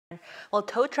Well,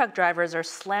 tow truck drivers are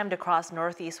slammed across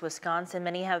northeast Wisconsin.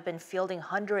 Many have been fielding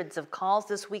hundreds of calls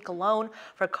this week alone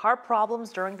for car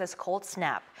problems during this cold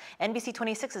snap. NBC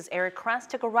 26's Eric Kress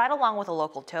took a ride along with a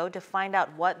local tow to find out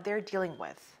what they're dealing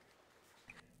with.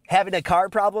 Having a car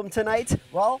problem tonight?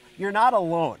 Well, you're not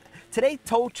alone. Today,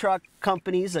 tow truck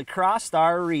companies across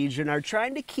our region are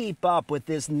trying to keep up with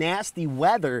this nasty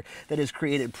weather that has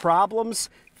created problems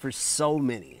for so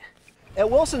many. At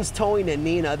Wilson's Towing in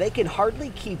Neenah, they can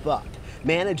hardly keep up.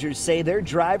 Managers say their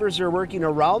drivers are working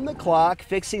around the clock,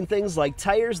 fixing things like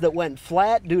tires that went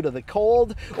flat due to the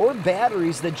cold or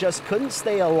batteries that just couldn't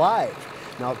stay alive.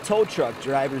 Now, tow truck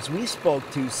drivers we spoke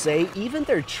to say even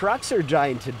their trucks are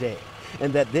drying today,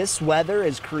 and that this weather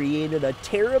has created a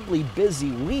terribly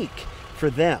busy week for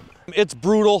them. It's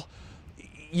brutal.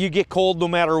 You get cold no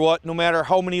matter what, no matter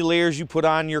how many layers you put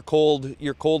on, you're cold.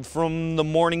 You're cold from the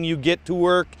morning you get to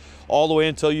work all the way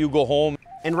until you go home.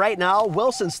 And right now,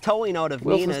 Wilson's Towing out of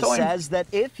Neenah says that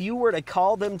if you were to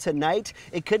call them tonight,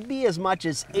 it could be as much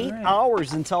as 8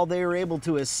 hours until they are able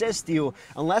to assist you,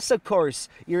 unless, of course,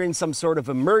 you're in some sort of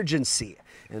emergency.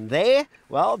 And they,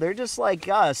 well, they're just like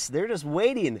us. They're just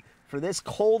waiting for this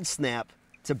cold snap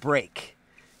to break.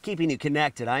 Keeping you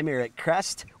connected, I'm Eric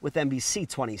Kress with NBC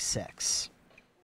 26.